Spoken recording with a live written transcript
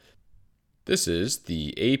This is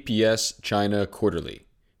the APS China Quarterly,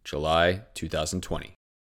 July 2020.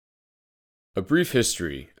 A brief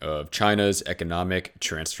history of China's economic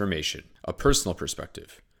transformation, a personal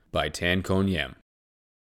perspective, by Tan Kon Yam.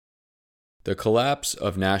 The collapse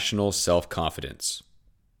of national self-confidence.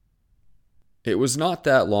 It was not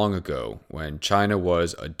that long ago when China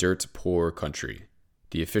was a dirt-poor country.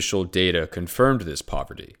 The official data confirmed this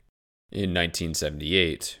poverty. In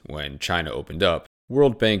 1978, when China opened up,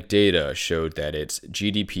 World Bank data showed that its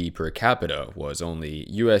GDP per capita was only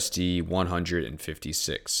USD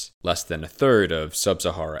 156, less than a third of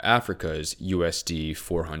sub-Saharan Africa's USD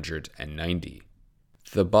 490.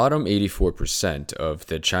 The bottom 84% of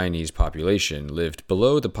the Chinese population lived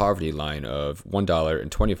below the poverty line of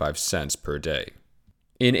 $1.25 per day.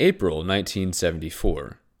 In April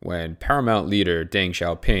 1974, when Paramount leader Deng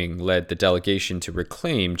Xiaoping led the delegation to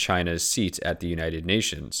reclaim China's seat at the United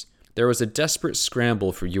Nations, there was a desperate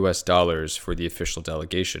scramble for US dollars for the official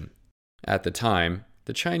delegation. At the time,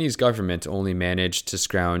 the Chinese government only managed to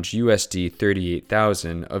scrounge USD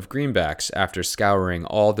 38,000 of greenbacks after scouring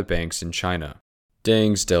all the banks in China.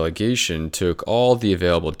 Deng's delegation took all the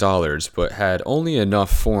available dollars but had only enough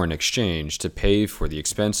foreign exchange to pay for the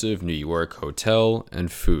expensive New York hotel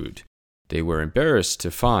and food. They were embarrassed to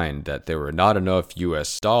find that there were not enough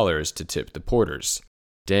US dollars to tip the porters.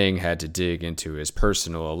 Deng had to dig into his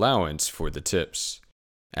personal allowance for the tips.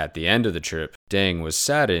 At the end of the trip, Deng was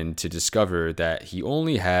saddened to discover that he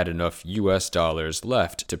only had enough US dollars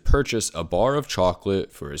left to purchase a bar of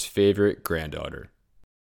chocolate for his favorite granddaughter.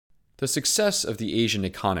 The success of the Asian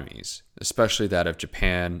economies, especially that of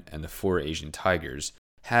Japan and the four Asian tigers,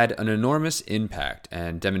 had an enormous impact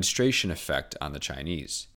and demonstration effect on the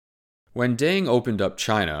Chinese. When Deng opened up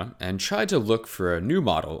China and tried to look for a new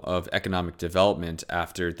model of economic development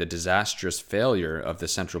after the disastrous failure of the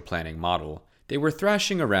central planning model, they were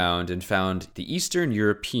thrashing around and found the Eastern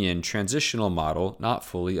European transitional model not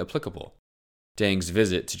fully applicable. Deng's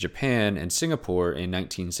visit to Japan and Singapore in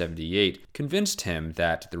 1978 convinced him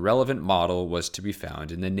that the relevant model was to be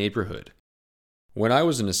found in the neighborhood. When I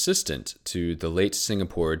was an assistant to the late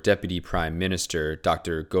Singapore Deputy Prime Minister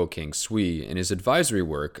Dr. Goh Keng Swee in his advisory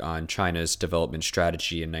work on China's development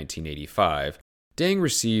strategy in 1985, Deng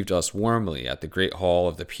received us warmly at the Great Hall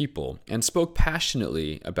of the People and spoke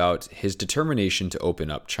passionately about his determination to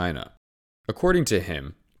open up China. According to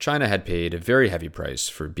him, China had paid a very heavy price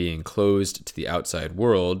for being closed to the outside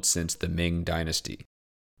world since the Ming Dynasty.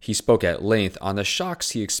 He spoke at length on the shocks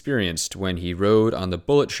he experienced when he rode on the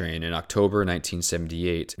bullet train in October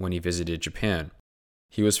 1978 when he visited Japan.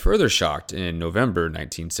 He was further shocked in November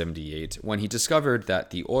 1978 when he discovered that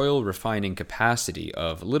the oil refining capacity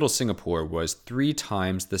of Little Singapore was 3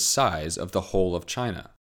 times the size of the whole of China.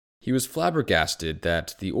 He was flabbergasted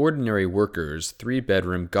that the ordinary worker's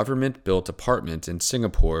 3-bedroom government-built apartment in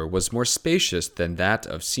Singapore was more spacious than that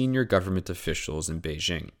of senior government officials in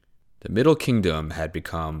Beijing. The Middle Kingdom had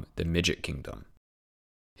become the Midget Kingdom.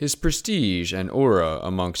 His prestige and aura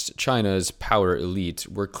amongst China's power elite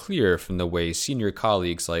were clear from the way senior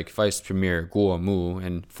colleagues like Vice Premier Guo Mu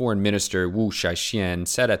and Foreign Minister Wu Shaxian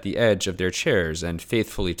sat at the edge of their chairs and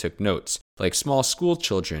faithfully took notes, like small school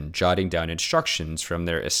children jotting down instructions from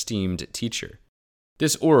their esteemed teacher.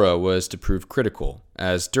 This aura was to prove critical,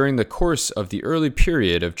 as during the course of the early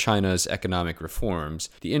period of China's economic reforms,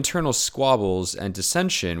 the internal squabbles and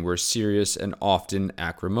dissension were serious and often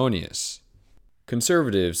acrimonious.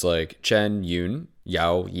 Conservatives like Chen Yun,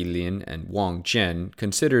 Yao Yilin, and Wang Jian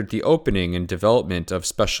considered the opening and development of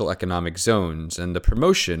special economic zones and the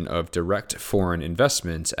promotion of direct foreign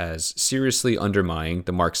investments as seriously undermining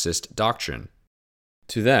the Marxist doctrine.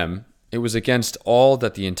 To them, it was against all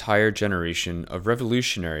that the entire generation of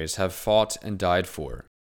revolutionaries have fought and died for.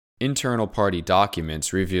 Internal party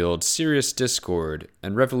documents revealed serious discord,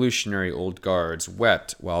 and revolutionary old guards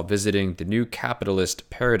wept while visiting the new capitalist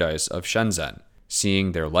paradise of Shenzhen,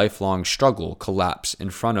 seeing their lifelong struggle collapse in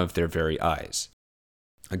front of their very eyes.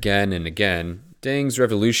 Again and again, Deng's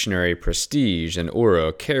revolutionary prestige and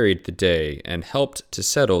aura carried the day and helped to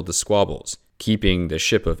settle the squabbles, keeping the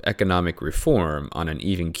ship of economic reform on an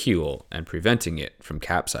even keel and preventing it from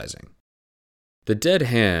capsizing. The dead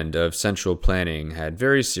hand of central planning had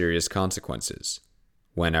very serious consequences.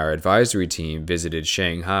 When our advisory team visited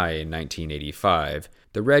Shanghai in 1985,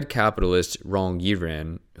 the red capitalist Rong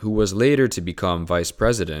Yiren, who was later to become vice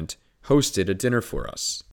president, hosted a dinner for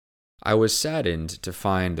us. I was saddened to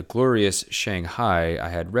find the glorious Shanghai I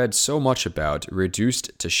had read so much about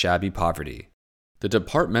reduced to shabby poverty. The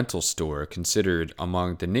departmental store, considered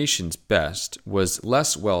among the nation's best, was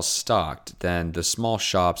less well stocked than the small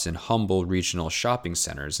shops in humble regional shopping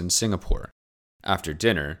centers in Singapore. After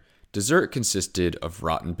dinner, Dessert consisted of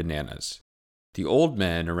rotten bananas. The old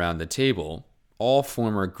men around the table, all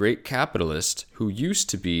former great capitalists who used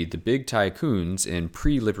to be the big tycoons in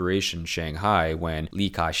pre-liberation Shanghai when Li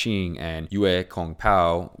Ka-shing and Yue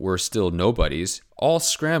Kongpao were still nobodies, all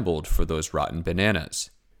scrambled for those rotten bananas.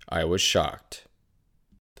 I was shocked.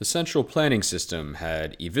 The central planning system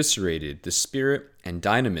had eviscerated the spirit and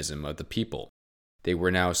dynamism of the people. They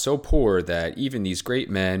were now so poor that even these great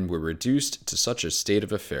men were reduced to such a state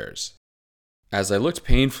of affairs. As I looked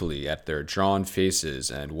painfully at their drawn faces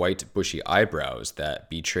and white bushy eyebrows that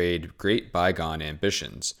betrayed great bygone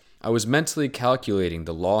ambitions, I was mentally calculating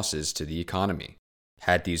the losses to the economy.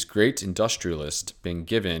 Had these great industrialists been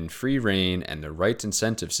given free rein and the right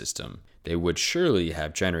incentive system, they would surely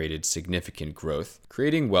have generated significant growth,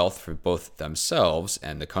 creating wealth for both themselves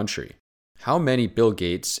and the country. How many Bill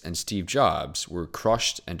Gates and Steve Jobs were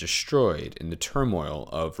crushed and destroyed in the turmoil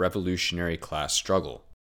of revolutionary class struggle?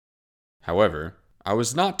 However, I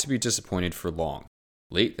was not to be disappointed for long.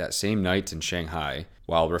 Late that same night in Shanghai,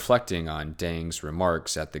 while reflecting on Deng's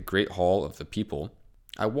remarks at the Great Hall of the People,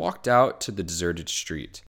 I walked out to the deserted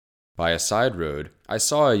street. By a side road, I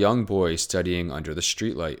saw a young boy studying under the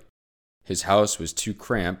streetlight. His house was too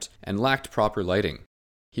cramped and lacked proper lighting.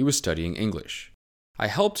 He was studying English. I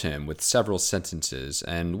helped him with several sentences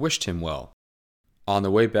and wished him well. On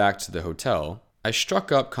the way back to the hotel, I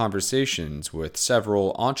struck up conversations with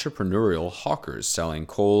several entrepreneurial hawkers selling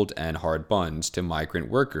cold and hard buns to migrant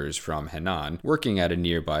workers from Henan working at a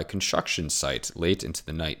nearby construction site late into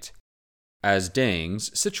the night. As Deng's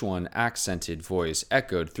Sichuan-accented voice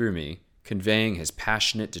echoed through me, conveying his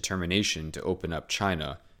passionate determination to open up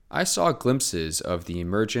China, I saw glimpses of the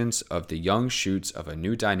emergence of the young shoots of a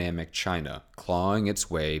new dynamic China clawing its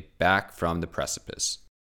way back from the precipice.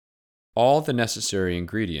 All the necessary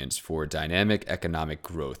ingredients for dynamic economic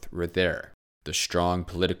growth were there. The strong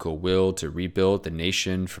political will to rebuild the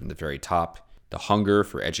nation from the very top, the hunger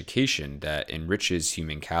for education that enriches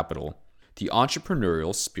human capital, the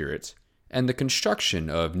entrepreneurial spirit, and the construction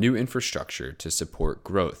of new infrastructure to support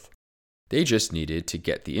growth. They just needed to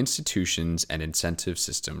get the institutions and incentive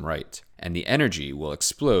system right, and the energy will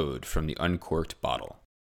explode from the uncorked bottle.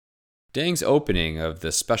 Deng's opening of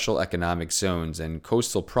the special economic zones and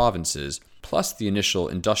coastal provinces, plus the initial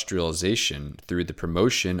industrialization through the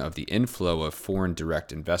promotion of the inflow of foreign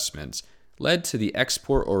direct investments, led to the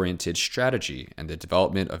export-oriented strategy and the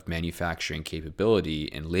development of manufacturing capability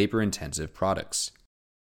in labor-intensive products.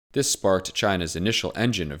 This sparked China's initial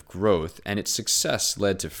engine of growth, and its success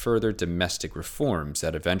led to further domestic reforms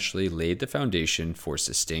that eventually laid the foundation for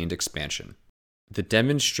sustained expansion. The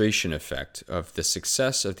demonstration effect of the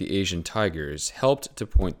success of the Asian tigers helped to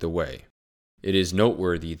point the way. It is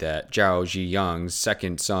noteworthy that Zhao Ziyang's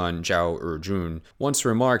second son, Zhao Ejun, once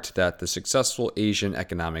remarked that the successful Asian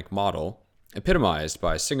economic model, epitomized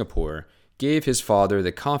by Singapore, gave his father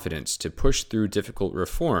the confidence to push through difficult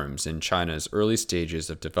reforms in China's early stages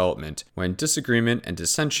of development when disagreement and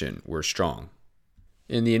dissension were strong.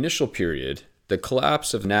 In the initial period, the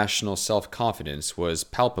collapse of national self-confidence was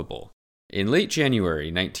palpable. In late January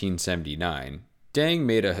 1979, Deng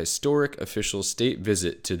made a historic official state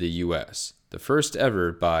visit to the U.S., the first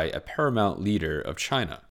ever by a paramount leader of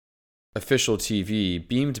China. Official TV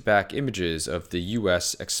beamed back images of the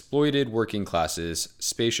U.S. exploited working classes,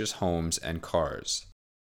 spacious homes, and cars.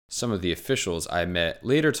 Some of the officials I met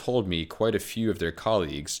later told me quite a few of their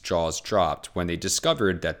colleagues' jaws dropped when they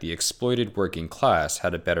discovered that the exploited working class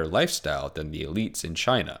had a better lifestyle than the elites in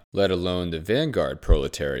China, let alone the vanguard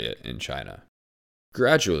proletariat in China.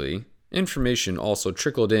 Gradually, information also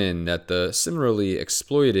trickled in that the similarly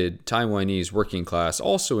exploited Taiwanese working class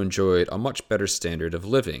also enjoyed a much better standard of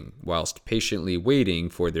living, whilst patiently waiting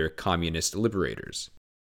for their communist liberators.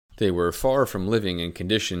 They were far from living in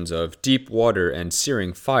conditions of deep water and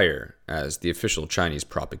searing fire, as the official Chinese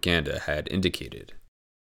propaganda had indicated.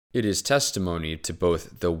 It is testimony to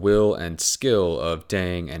both the will and skill of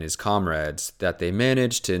Deng and his comrades that they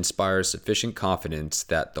managed to inspire sufficient confidence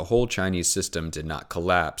that the whole Chinese system did not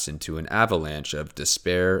collapse into an avalanche of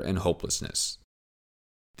despair and hopelessness.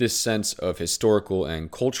 This sense of historical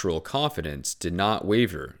and cultural confidence did not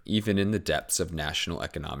waver even in the depths of national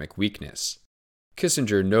economic weakness.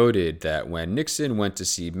 Kissinger noted that when Nixon went to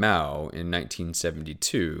see Mao in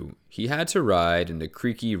 1972, he had to ride in the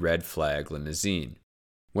creaky red flag limousine.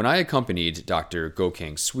 When I accompanied Dr.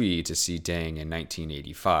 Gokeng Sui to see Deng in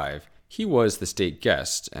 1985, he was the state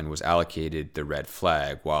guest and was allocated the red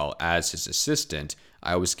flag, while as his assistant,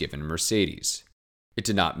 I was given a Mercedes. It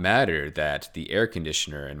did not matter that the air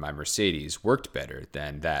conditioner in my Mercedes worked better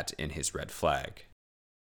than that in his red flag.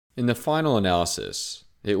 In the final analysis,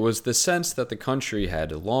 It was the sense that the country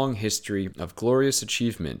had a long history of glorious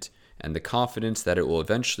achievement and the confidence that it will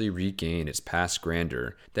eventually regain its past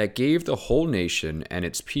grandeur that gave the whole nation and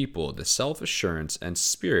its people the self-assurance and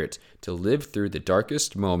spirit to live through the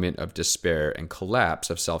darkest moment of despair and collapse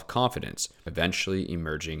of self-confidence, eventually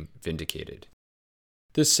emerging vindicated.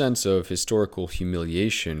 This sense of historical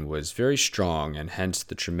humiliation was very strong, and hence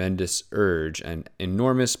the tremendous urge and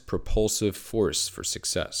enormous propulsive force for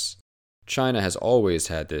success. China has always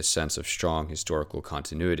had this sense of strong historical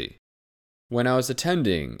continuity. When I was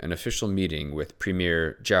attending an official meeting with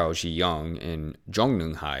Premier Zhao Ziyang in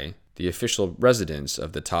Zhongnanhai, the official residence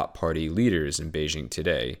of the top party leaders in Beijing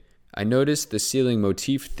today, I noticed the ceiling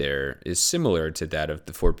motif there is similar to that of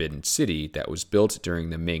the Forbidden City that was built during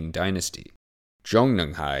the Ming Dynasty.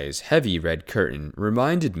 Zhongnanhai's heavy red curtain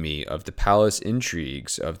reminded me of the palace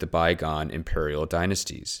intrigues of the bygone imperial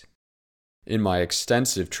dynasties. In my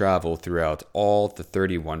extensive travel throughout all the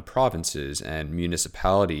 31 provinces and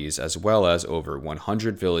municipalities, as well as over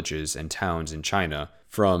 100 villages and towns in China,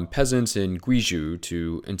 from peasants in Guizhou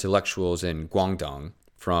to intellectuals in Guangdong,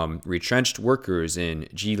 from retrenched workers in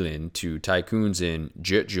Jilin to tycoons in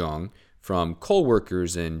Zhejiang, from coal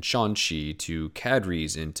workers in Shanxi to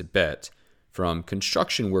cadres in Tibet, from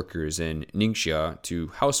construction workers in Ningxia to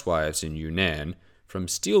housewives in Yunnan, from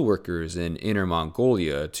steelworkers in Inner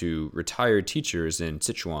Mongolia to retired teachers in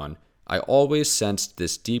Sichuan, I always sensed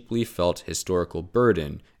this deeply felt historical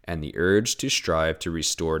burden and the urge to strive to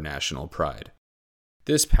restore national pride.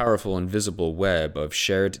 This powerful invisible web of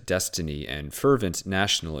shared destiny and fervent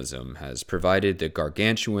nationalism has provided the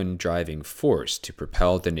gargantuan driving force to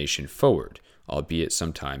propel the nation forward, albeit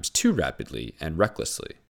sometimes too rapidly and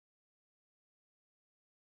recklessly.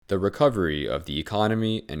 The recovery of the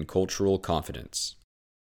economy and cultural confidence.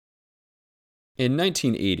 In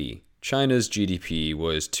 1980, China's GDP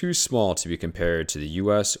was too small to be compared to the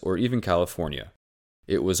US or even California.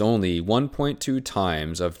 It was only 1.2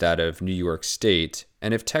 times of that of New York State,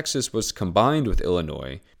 and if Texas was combined with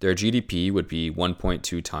Illinois, their GDP would be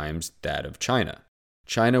 1.2 times that of China.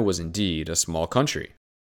 China was indeed a small country.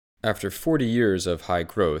 After 40 years of high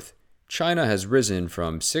growth, China has risen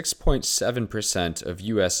from 6.7% of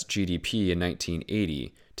US GDP in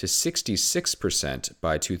 1980 to 66%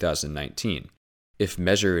 by 2019. If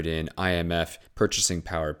measured in IMF purchasing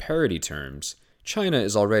power parity terms, China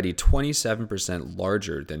is already 27%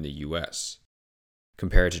 larger than the US.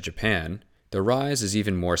 Compared to Japan, the rise is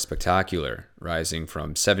even more spectacular, rising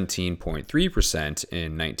from 17.3%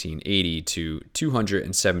 in 1980 to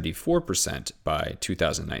 274% by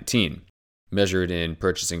 2019. Measured in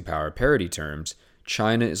purchasing power parity terms,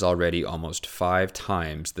 China is already almost 5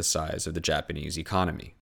 times the size of the Japanese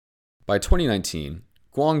economy. By 2019,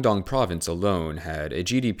 Guangdong province alone had a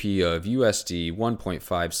GDP of USD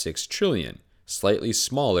 1.56 trillion, slightly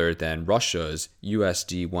smaller than Russia's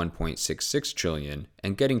USD 1.66 trillion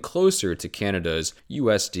and getting closer to Canada's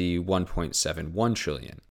USD 1.71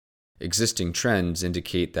 trillion. Existing trends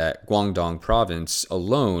indicate that Guangdong province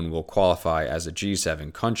alone will qualify as a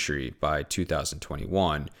G7 country by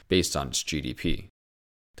 2021 based on its GDP.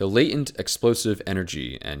 The latent explosive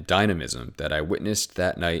energy and dynamism that I witnessed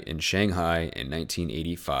that night in Shanghai in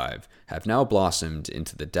 1985 have now blossomed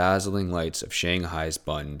into the dazzling lights of Shanghai's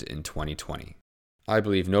Bund in 2020. I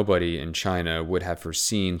believe nobody in China would have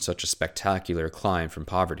foreseen such a spectacular climb from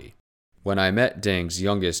poverty. When I met Deng's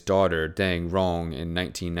youngest daughter, Deng Rong, in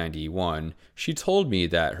 1991, she told me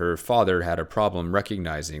that her father had a problem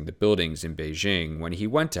recognizing the buildings in Beijing when he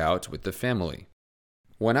went out with the family.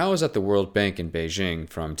 When I was at the World Bank in Beijing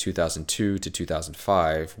from 2002 to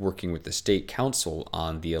 2005, working with the State Council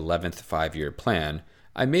on the 11th Five-Year Plan,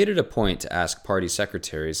 I made it a point to ask party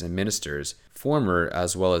secretaries and ministers, former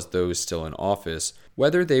as well as those still in office,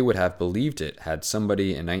 whether they would have believed it had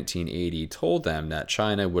somebody in 1980 told them that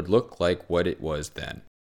China would look like what it was then.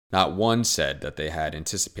 Not one said that they had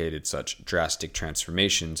anticipated such drastic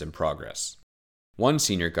transformations and progress. One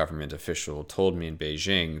senior government official told me in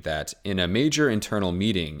Beijing that in a major internal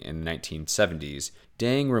meeting in the 1970s,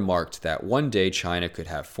 Deng remarked that one day China could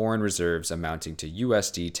have foreign reserves amounting to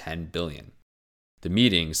USD 10 billion. The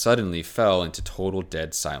meeting suddenly fell into total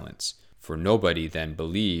dead silence, for nobody then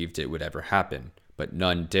believed it would ever happen, but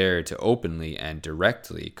none dared to openly and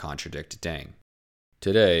directly contradict Deng.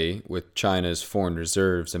 Today, with China's foreign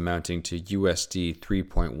reserves amounting to USD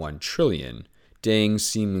 3.1 trillion, Deng's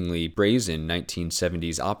seemingly brazen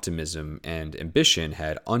 1970s optimism and ambition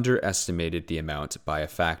had underestimated the amount by a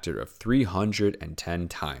factor of 310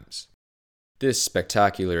 times. This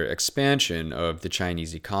spectacular expansion of the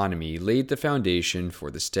Chinese economy laid the foundation for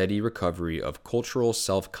the steady recovery of cultural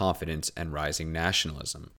self-confidence and rising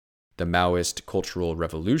nationalism. The Maoist Cultural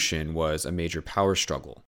Revolution was a major power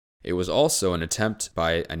struggle. It was also an attempt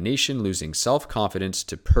by a nation losing self-confidence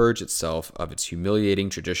to purge itself of its humiliating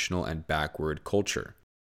traditional and backward culture.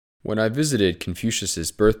 When I visited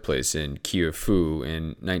Confucius's birthplace in Kiev-fu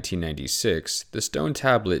in 1996, the stone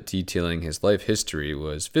tablet detailing his life history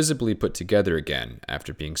was visibly put together again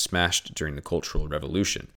after being smashed during the Cultural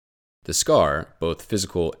Revolution. The scar, both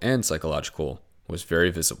physical and psychological, was very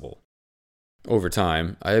visible. Over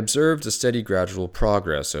time, I observed a steady gradual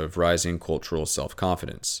progress of rising cultural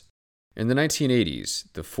self-confidence. In the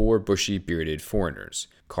 1980s, the four bushy-bearded foreigners,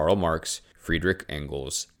 Karl Marx, Friedrich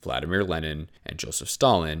Engels, Vladimir Lenin, and Joseph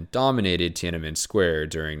Stalin, dominated Tiananmen Square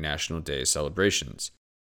during National Day celebrations.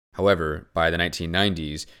 However, by the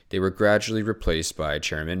 1990s, they were gradually replaced by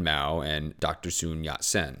Chairman Mao and Dr. Sun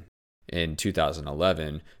Yat-sen. In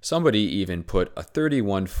 2011, somebody even put a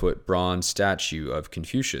 31-foot bronze statue of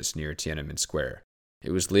Confucius near Tiananmen Square.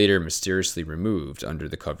 It was later mysteriously removed under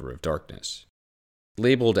the cover of darkness.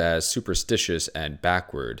 Labeled as superstitious and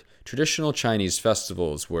backward, traditional Chinese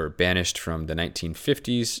festivals were banished from the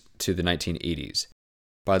 1950s to the 1980s.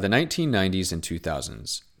 By the 1990s and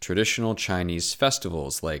 2000s, traditional Chinese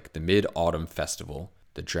festivals like the Mid-Autumn Festival,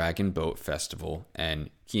 the Dragon Boat Festival, and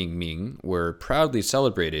Qingming were proudly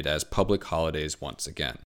celebrated as public holidays once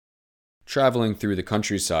again. Traveling through the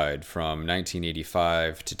countryside from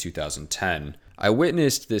 1985 to 2010, I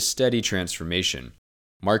witnessed this steady transformation.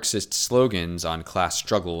 Marxist slogans on class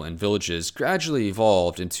struggle in villages gradually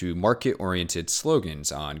evolved into market-oriented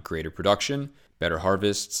slogans on greater production, better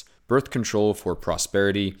harvests, birth control for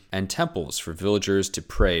prosperity, and temples for villagers to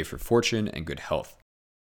pray for fortune and good health.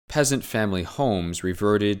 Peasant family homes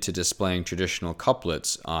reverted to displaying traditional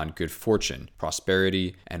couplets on good fortune,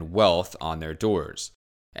 prosperity, and wealth on their doors.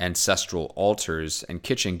 Ancestral altars and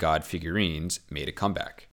kitchen god figurines made a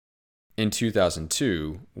comeback. In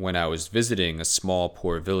 2002, when I was visiting a small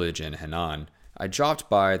poor village in Henan, I dropped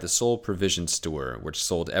by the Seoul Provision Store, which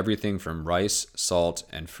sold everything from rice, salt,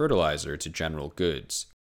 and fertilizer to general goods.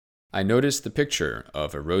 I noticed the picture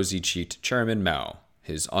of a rosy-cheeked Chairman Mao,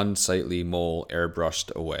 his unsightly mole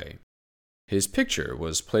airbrushed away. His picture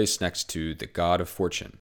was placed next to the God of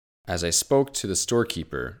Fortune. As I spoke to the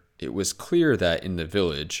storekeeper, it was clear that in the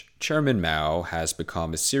village, Chairman Mao has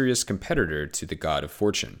become a serious competitor to the God of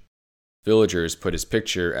Fortune. Villagers put his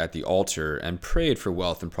picture at the altar and prayed for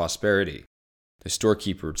wealth and prosperity. The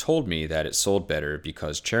storekeeper told me that it sold better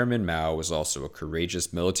because Chairman Mao was also a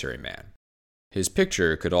courageous military man. His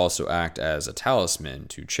picture could also act as a talisman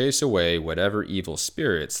to chase away whatever evil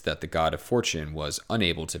spirits that the God of Fortune was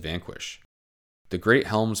unable to vanquish. The great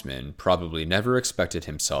helmsman probably never expected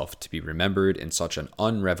himself to be remembered in such an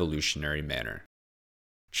unrevolutionary manner.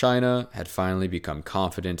 China had finally become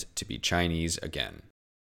confident to be Chinese again.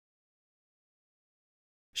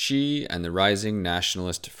 Xi and the rising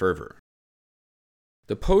nationalist fervor.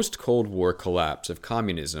 The post-Cold War collapse of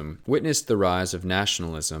communism witnessed the rise of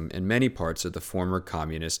nationalism in many parts of the former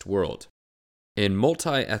communist world. In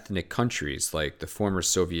multi-ethnic countries like the former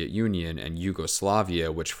Soviet Union and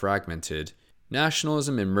Yugoslavia, which fragmented,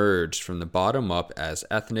 nationalism emerged from the bottom up as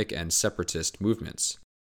ethnic and separatist movements.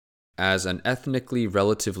 As an ethnically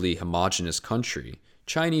relatively homogeneous country,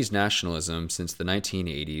 Chinese nationalism since the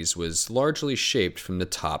 1980s was largely shaped from the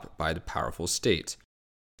top by the powerful state.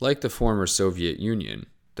 Like the former Soviet Union,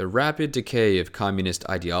 the rapid decay of communist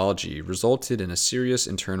ideology resulted in a serious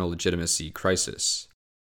internal legitimacy crisis.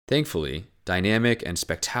 Thankfully, dynamic and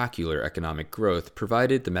spectacular economic growth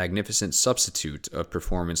provided the magnificent substitute of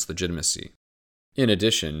performance legitimacy. In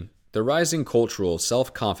addition, the rising cultural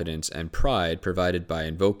self-confidence and pride provided by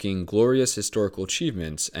invoking glorious historical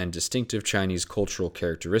achievements and distinctive Chinese cultural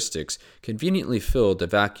characteristics conveniently filled the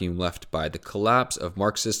vacuum left by the collapse of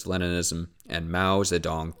Marxist-Leninism and Mao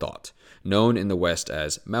Zedong thought, known in the West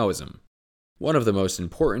as Maoism. One of the most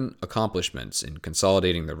important accomplishments in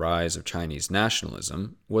consolidating the rise of Chinese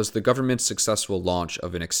nationalism was the government's successful launch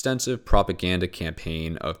of an extensive propaganda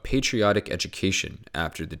campaign of patriotic education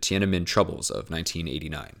after the Tiananmen Troubles of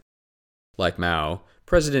 1989. Like Mao,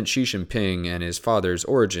 President Xi Jinping and his father's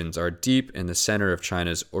origins are deep in the center of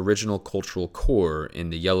China's original cultural core in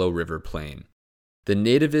the Yellow River Plain. The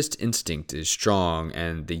nativist instinct is strong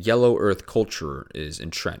and the Yellow Earth culture is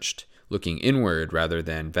entrenched, looking inward rather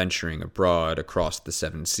than venturing abroad across the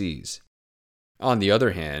seven seas. On the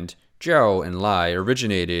other hand, Zhao Enlai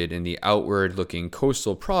originated in the outward-looking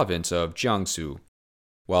coastal province of Jiangsu.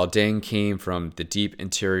 While Deng came from the deep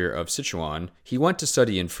interior of Sichuan, he went to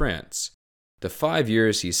study in France. The 5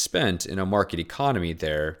 years he spent in a market economy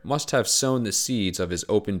there must have sown the seeds of his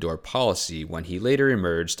open door policy when he later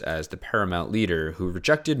emerged as the paramount leader who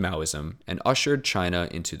rejected Maoism and ushered China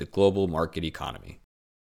into the global market economy.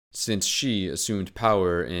 Since Xi assumed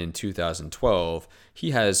power in 2012,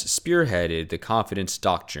 he has spearheaded the confidence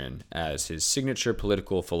doctrine as his signature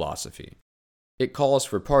political philosophy. It calls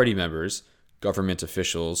for party members, government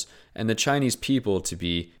officials, and the Chinese people to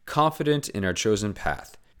be confident in our chosen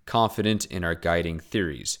path, confident in our guiding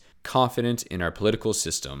theories, confident in our political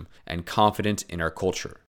system, and confident in our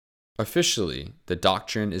culture. Officially, the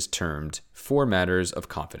doctrine is termed Four Matters of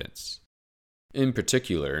Confidence. In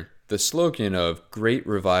particular, the slogan of Great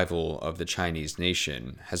Revival of the Chinese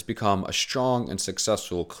Nation has become a strong and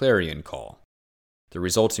successful clarion call. The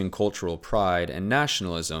resulting cultural pride and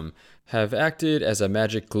nationalism have acted as a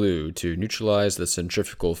magic glue to neutralize the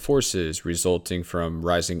centrifugal forces resulting from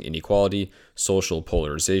rising inequality, social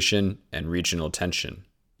polarization, and regional tension.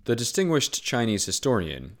 The distinguished Chinese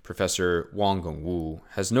historian, Professor Wang Gungwu,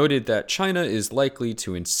 has noted that China is likely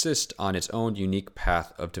to insist on its own unique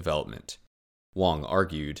path of development. Wang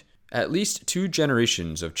argued, at least 2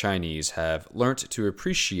 generations of Chinese have learnt to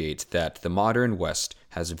appreciate that the modern West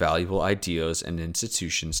has valuable ideas and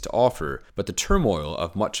institutions to offer, but the turmoil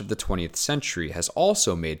of much of the 20th century has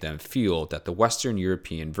also made them feel that the Western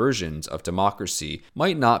European versions of democracy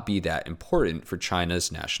might not be that important for China's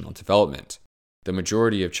national development. The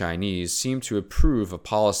majority of Chinese seem to approve of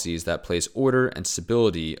policies that place order and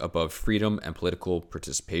stability above freedom and political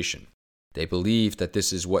participation. They believe that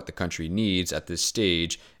this is what the country needs at this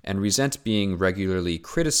stage and resent being regularly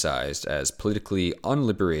criticized as politically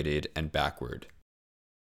unliberated and backward.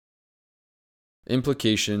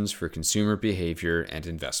 Implications for consumer behavior and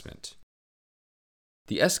investment.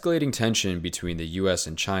 The escalating tension between the US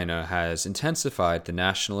and China has intensified the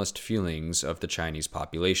nationalist feelings of the Chinese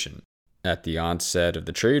population. At the onset of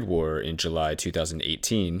the trade war in July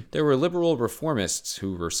 2018, there were liberal reformists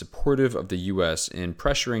who were supportive of the US in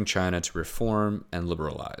pressuring China to reform and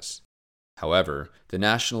liberalize. However, the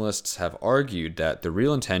nationalists have argued that the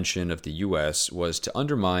real intention of the US was to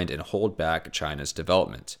undermine and hold back China's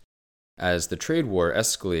development. As the trade war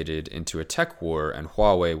escalated into a tech war and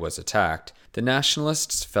Huawei was attacked, the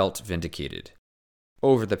nationalists felt vindicated.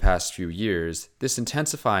 Over the past few years, this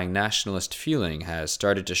intensifying nationalist feeling has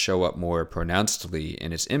started to show up more pronouncedly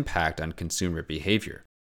in its impact on consumer behavior.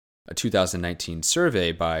 A 2019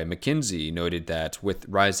 survey by McKinsey noted that with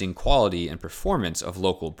rising quality and performance of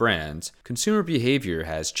local brands, consumer behavior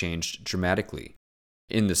has changed dramatically.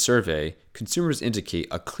 In the survey, consumers indicate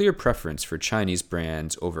a clear preference for Chinese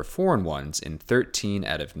brands over foreign ones in 13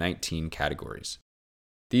 out of 19 categories.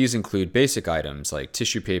 These include basic items like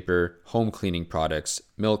tissue paper, home cleaning products,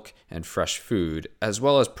 milk, and fresh food, as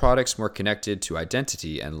well as products more connected to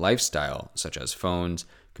identity and lifestyle, such as phones,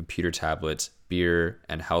 computer tablets, beer,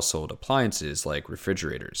 and household appliances like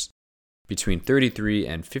refrigerators. Between 33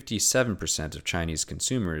 and 57% of Chinese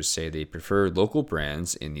consumers say they prefer local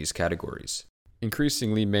brands in these categories.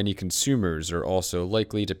 Increasingly, many consumers are also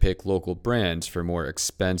likely to pick local brands for more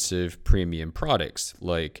expensive premium products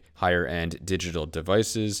like higher-end digital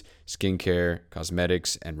devices, skincare,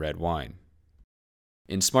 cosmetics, and red wine.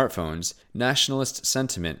 In smartphones, nationalist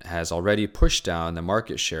sentiment has already pushed down the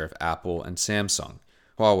market share of Apple and Samsung.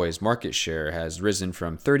 Huawei's market share has risen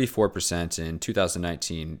from 34% in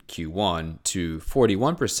 2019 Q1 to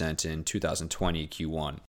 41% in 2020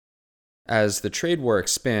 Q1. As the trade war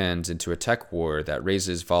expands into a tech war that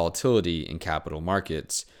raises volatility in capital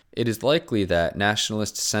markets, it is likely that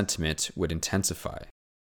nationalist sentiment would intensify.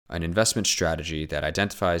 An investment strategy that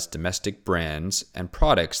identifies domestic brands and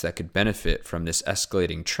products that could benefit from this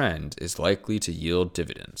escalating trend is likely to yield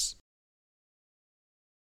dividends.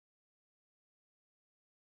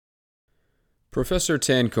 Professor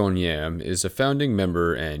Tan Kong-Yam is a founding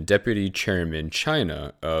member and deputy chairman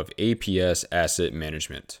China of APS Asset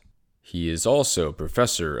Management. He is also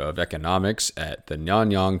professor of economics at the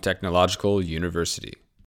Nanyang Technological University.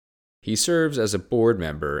 He serves as a board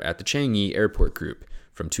member at the Changi Airport Group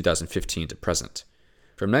from 2015 to present.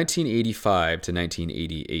 From 1985 to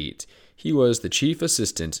 1988, he was the chief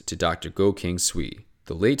assistant to Dr. Goh Keng Swee,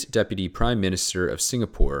 the late Deputy Prime Minister of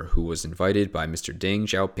Singapore, who was invited by Mr. Deng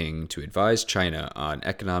Xiaoping to advise China on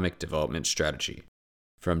economic development strategy.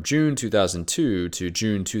 From June 2002 to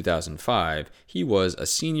June 2005, he was a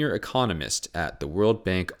senior economist at the World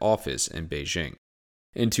Bank office in Beijing.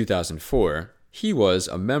 In 2004, he was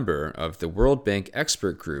a member of the World Bank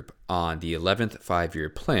Expert Group on the 11th Five-Year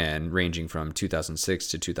Plan ranging from 2006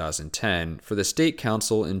 to 2010 for the State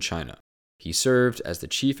Council in China. He served as the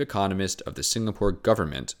chief economist of the Singapore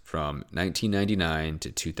government from 1999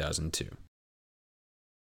 to 2002.